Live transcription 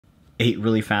8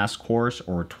 really fast cores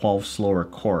or 12 slower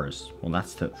cores? Well,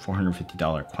 that's the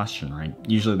 $450 question, right?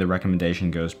 Usually the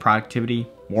recommendation goes productivity,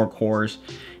 more cores,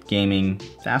 gaming,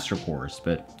 faster cores.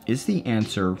 But is the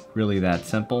answer really that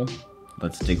simple?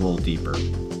 Let's dig a little deeper.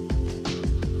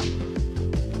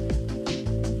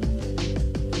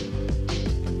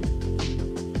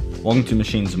 Welcome to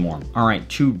Machines and More. All right,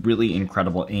 two really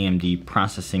incredible AMD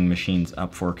processing machines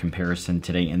up for comparison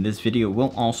today, and this video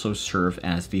will also serve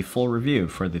as the full review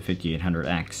for the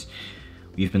 5800X.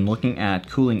 We've been looking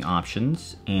at cooling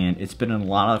options, and it's been in a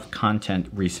lot of content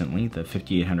recently. The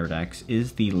 5800X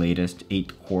is the latest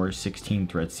 8-core,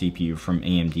 16-thread CPU from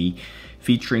AMD,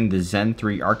 featuring the Zen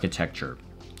 3 architecture.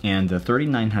 And the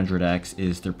 3900X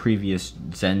is the previous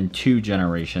Zen 2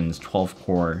 generation's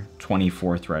 12-core,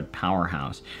 24-thread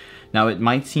powerhouse. Now, it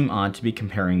might seem odd to be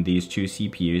comparing these two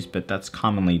CPUs, but that's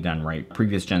commonly done, right?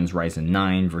 Previous gen's Ryzen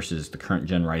 9 versus the current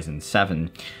gen Ryzen 7.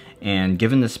 And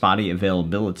given the spotty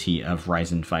availability of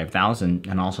Ryzen 5000,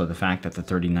 and also the fact that the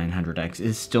 3900X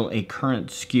is still a current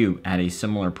SKU at a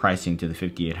similar pricing to the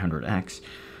 5800X,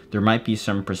 there might be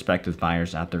some prospective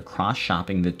buyers out there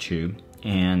cross-shopping the two,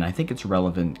 and I think it's a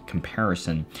relevant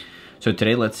comparison. So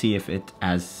today, let's see if it's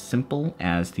as simple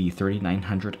as the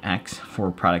 3900X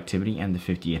for productivity and the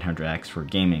 5800X for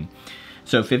gaming.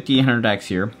 So 5800X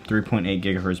here, 3.8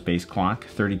 gigahertz base clock,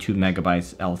 32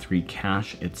 megabytes L3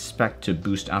 cache. It's spec'd to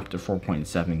boost up to 4.7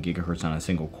 gigahertz on a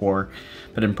single core,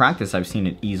 but in practice, I've seen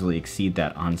it easily exceed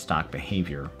that on stock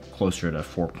behavior, closer to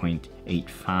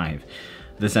 4.85.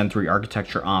 The Zen 3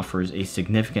 architecture offers a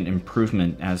significant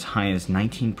improvement, as high as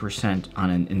 19% on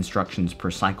an instructions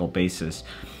per cycle basis.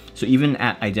 So even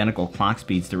at identical clock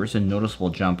speeds, there is a noticeable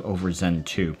jump over Zen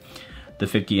 2. The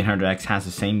 5800X has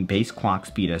the same base clock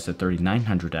speed as the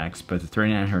 3900X, but the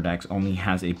 3900X only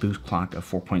has a boost clock of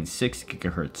 4.6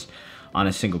 gigahertz on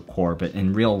a single core, but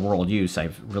in real world use,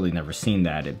 I've really never seen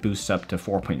that. It boosts up to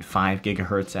 4.5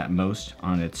 gigahertz at most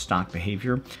on its stock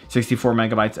behavior. 64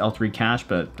 megabytes L3 cache,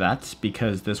 but that's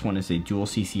because this one is a dual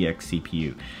CCX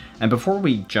CPU. And before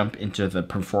we jump into the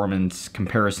performance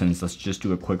comparisons, let's just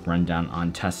do a quick rundown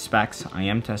on test specs. I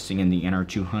am testing in the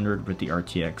NR200 with the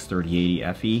RTX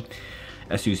 3080 FE.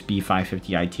 ASUS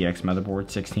B550 ITX motherboard,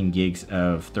 16 gigs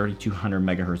of 3200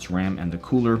 megahertz RAM, and the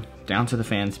cooler down to the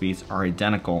fan speeds are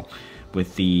identical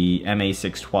with the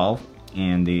MA612,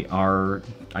 and they are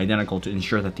identical to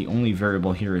ensure that the only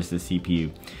variable here is the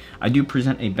CPU. I do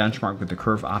present a benchmark with the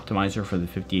curve optimizer for the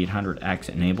 5800X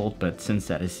enabled, but since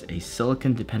that is a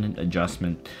silicon dependent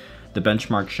adjustment, the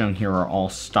benchmarks shown here are all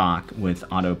stock with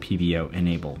auto PBO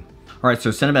enabled. Alright,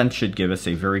 so Cinebench should give us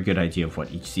a very good idea of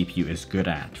what each CPU is good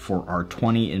at. For our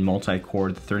 20 in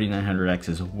multi-core, the 3900X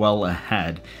is well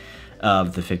ahead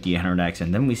of the 5800X,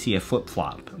 and then we see a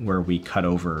flip-flop where we cut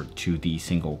over to the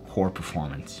single core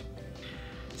performance.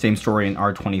 Same story in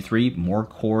R23, more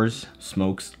cores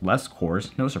smokes less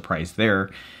cores, no surprise there,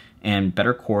 and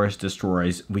better cores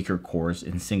destroys weaker cores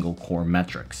in single core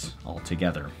metrics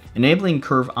altogether. Enabling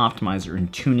curve optimizer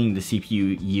and tuning the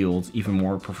CPU yields even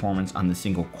more performance on the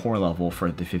single core level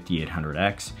for the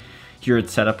 5800X. Here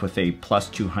it's set up with a plus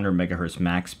 200 megahertz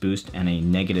max boost and a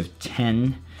negative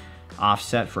 10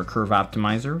 offset for curve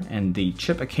optimizer, and the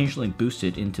chip occasionally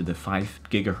boosted into the 5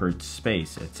 gigahertz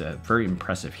space. It's very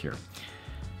impressive here.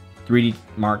 3D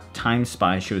Mark Time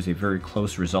Spy shows a very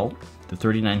close result. The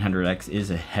 3900X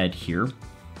is ahead here.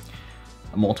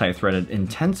 A multi-threaded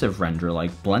intensive render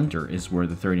like Blender is where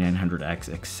the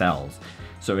 3900X excels.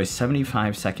 So a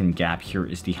 75-second gap here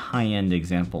is the high-end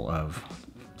example of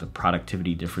the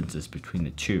productivity differences between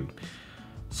the two.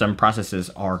 Some processes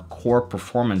are core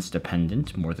performance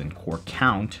dependent more than core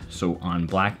count, so on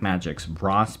Blackmagic's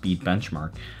raw speed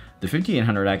benchmark, the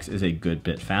 5800X is a good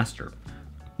bit faster.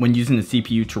 When using the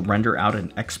CPU to render out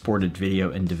an exported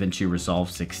video in DaVinci Resolve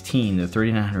 16, the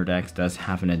 3900X does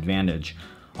have an advantage,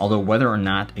 although whether or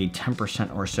not a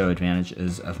 10% or so advantage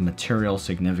is of material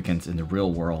significance in the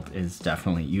real world is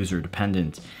definitely user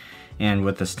dependent. And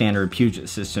with the standard Puget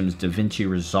Systems DaVinci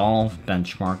Resolve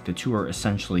benchmark, the two are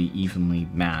essentially evenly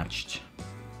matched.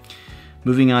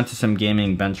 Moving on to some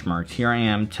gaming benchmarks, here I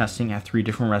am testing at 3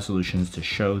 different resolutions to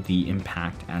show the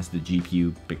impact as the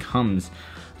GPU becomes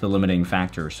the limiting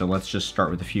factor. So let's just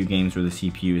start with a few games where the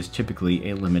CPU is typically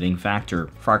a limiting factor.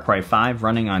 Far Cry 5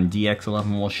 running on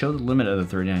DX11 will show the limit of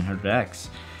the 3900X.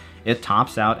 It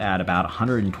tops out at about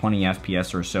 120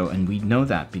 FPS or so, and we know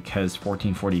that because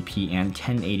 1440p and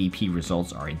 1080p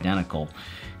results are identical.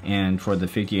 And for the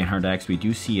 5800X, we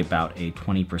do see about a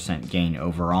 20% gain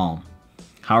overall.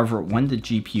 However, when the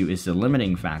GPU is the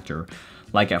limiting factor,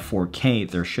 like at 4K,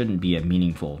 there shouldn't be a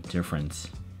meaningful difference.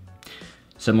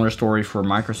 Similar story for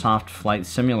Microsoft Flight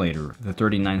Simulator. The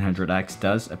 3900X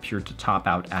does appear to top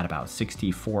out at about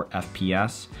 64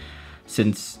 FPS,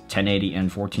 since 1080 and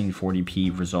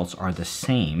 1440p results are the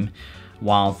same,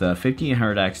 while the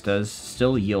 5800X does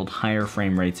still yield higher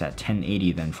frame rates at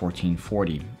 1080 than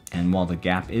 1440. And while the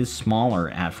gap is smaller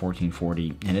at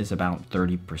 1440, it is about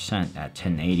 30% at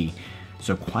 1080.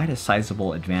 So quite a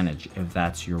sizable advantage if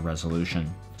that's your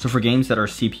resolution. So for games that are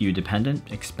CPU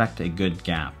dependent, expect a good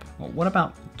gap. Well, what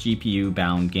about GPU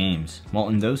bound games? Well,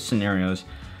 in those scenarios,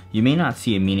 you may not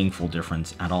see a meaningful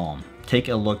difference at all. Take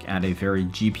a look at a very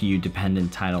GPU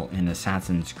dependent title in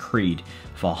Assassin's Creed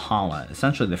Valhalla.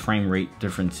 Essentially, the frame rate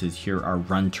differences here are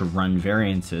run-to-run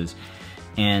variances,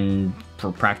 and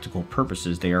for practical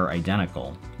purposes, they are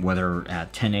identical, whether at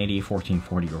 1080,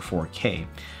 1440, or 4K.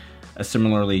 A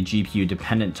similarly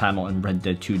GPU-dependent title in Red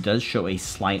Dead 2 does show a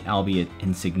slight, albeit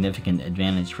insignificant,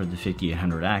 advantage for the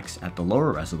 5800X at the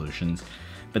lower resolutions,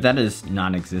 but that is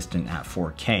non-existent at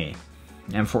 4K.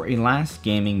 And for a last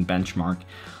gaming benchmark,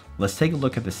 let's take a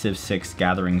look at the Civ 6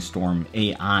 Gathering Storm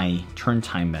AI turn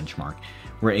time benchmark,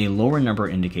 where a lower number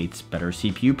indicates better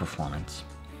CPU performance.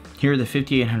 Here, the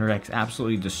 5800X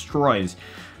absolutely destroys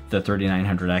the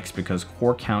 3900X because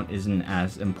core count isn't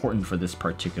as important for this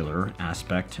particular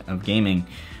aspect of gaming,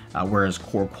 whereas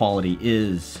core quality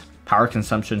is. Power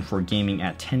consumption for gaming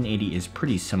at 1080 is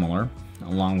pretty similar,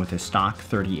 along with a stock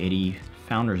 3080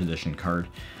 Founders Edition card.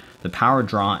 The power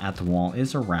draw at the wall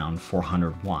is around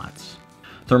 400 watts.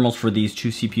 Thermals for these two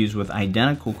CPUs with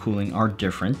identical cooling are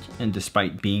different, and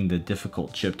despite being the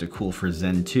difficult chip to cool for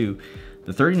Zen 2,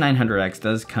 the 3900X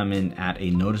does come in at a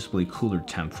noticeably cooler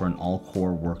temp for an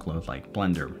all-core workload like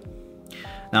Blender.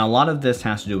 Now, a lot of this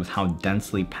has to do with how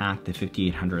densely packed the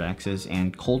 5800X is,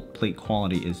 and cold plate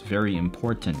quality is very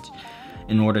important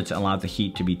in order to allow the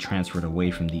heat to be transferred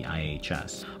away from the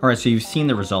IHS. Alright, so you've seen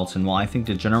the results, and while I think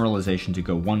the generalization to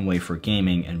go one way for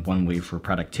gaming and one way for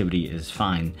productivity is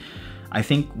fine, I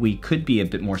think we could be a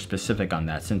bit more specific on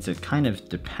that, since it kind of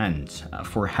depends.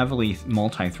 For heavily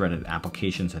multi-threaded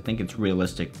applications, I think it's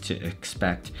realistic to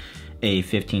expect a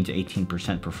 15 to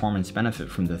 18% performance benefit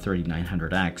from the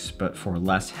 3900X, but for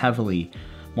less heavily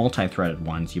multi-threaded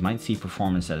ones, you might see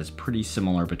performance that is pretty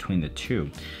similar between the two.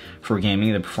 For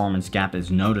gaming, the performance gap is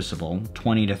noticeable,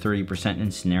 20 to 30% in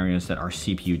scenarios that are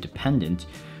CPU dependent,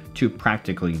 to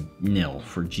practically nil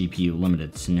for GPU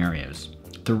limited scenarios.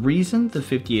 The reason the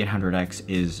 5800X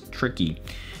is tricky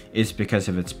is because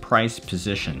of its price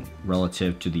position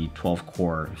relative to the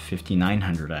 12-core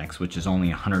 5900X, which is only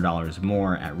 $100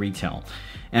 more at retail,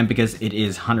 and because it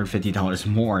is $150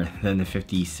 more than the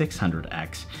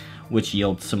 5600X, which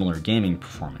yields similar gaming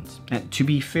performance. And to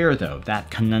be fair though, that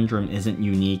conundrum isn't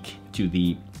unique to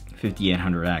the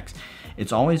 5800X.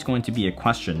 It's always going to be a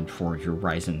question for your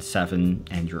Ryzen 7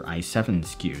 and your i7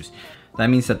 SKUs. That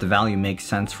means that the value makes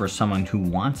sense for someone who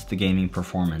wants the gaming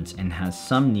performance and has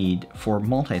some need for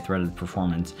multi-threaded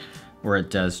performance, where it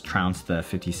does trounce the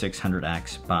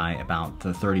 5600X by about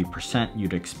the 30%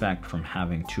 you'd expect from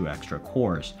having 2 extra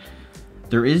cores.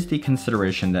 There is the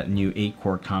consideration that new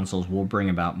 8-core consoles will bring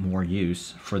about more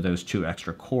use for those 2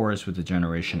 extra cores with the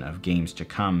generation of games to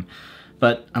come,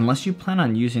 but unless you plan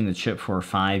on using the chip for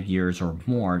 5 years or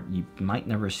more, you might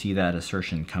never see that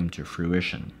assertion come to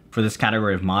fruition. For this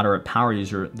category of moderate power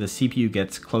user, the CPU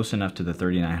gets close enough to the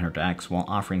 3900X while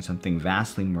offering something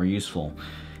vastly more useful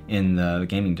in the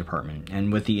gaming department.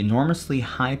 And with the enormously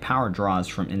high power draws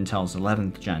from Intel's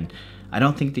 11th gen, I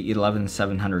don't think the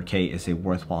 11700K is a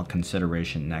worthwhile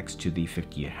consideration next to the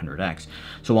 5800X.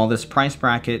 So while this price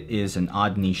bracket is an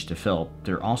odd niche to fill,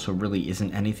 there also really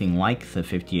isn't anything like the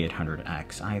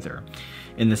 5800X either.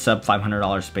 In the sub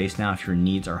 $500 space now, if your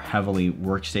needs are heavily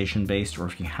workstation based, or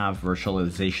if you have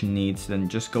virtualization needs, then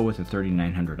just go with the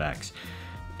 3900X.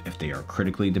 If they are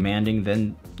critically demanding,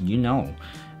 then you know.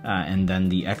 And then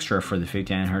the extra for the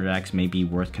 5900X may be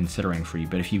worth considering for you.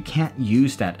 But if you can't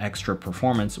use that extra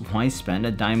performance, why spend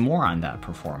a dime more on that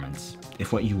performance?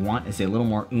 If what you want is a little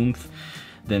more oomph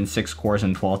than 6 cores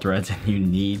and 12 threads, and you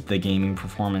need the gaming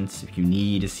performance, if you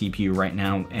need a CPU right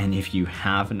now, and if you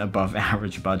have an above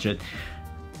average budget,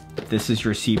 this is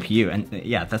your CPU. And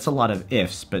yeah, that's a lot of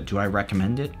ifs, but do I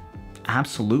recommend it?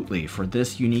 Absolutely. For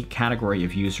this unique category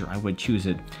of user, I would choose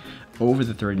it over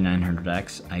the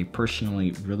 3900X. I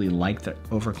personally really like the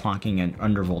overclocking and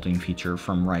undervolting feature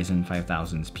from Ryzen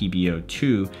 5000's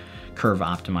PBO2 curve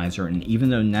optimizer, and even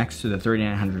though next to the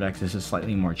 3900X this is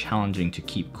slightly more challenging to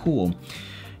keep cool,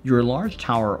 your large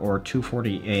tower or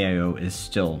 240 AIO is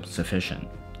still sufficient.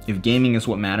 If gaming is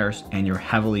what matters and you're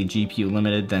heavily GPU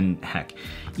limited, then heck,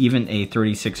 even a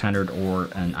 3600 or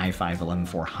an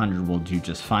i5-11400 will do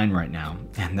just fine right now.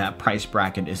 And that price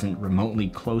bracket isn't remotely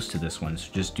close to this one,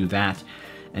 so just do that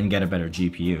and get a better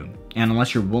GPU. And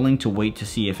unless you're willing to wait to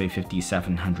see if a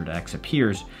 5700X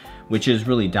appears, which is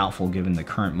really doubtful given the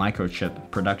current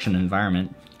microchip production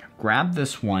environment, grab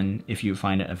this one if you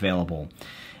find it available.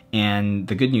 And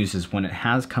the good news is when it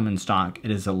has come in stock,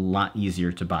 it is a lot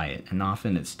easier to buy it, and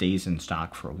often it stays in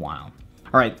stock for a while.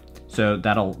 All right, so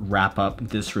that'll wrap up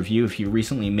this review. If you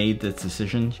recently made this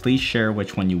decision, please share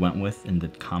which one you went with in the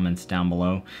comments down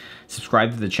below.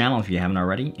 Subscribe to the channel if you haven't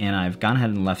already, and I've gone ahead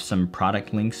and left some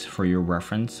product links for your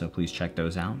reference, so please check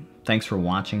those out. Thanks for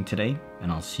watching today,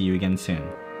 and I'll see you again soon.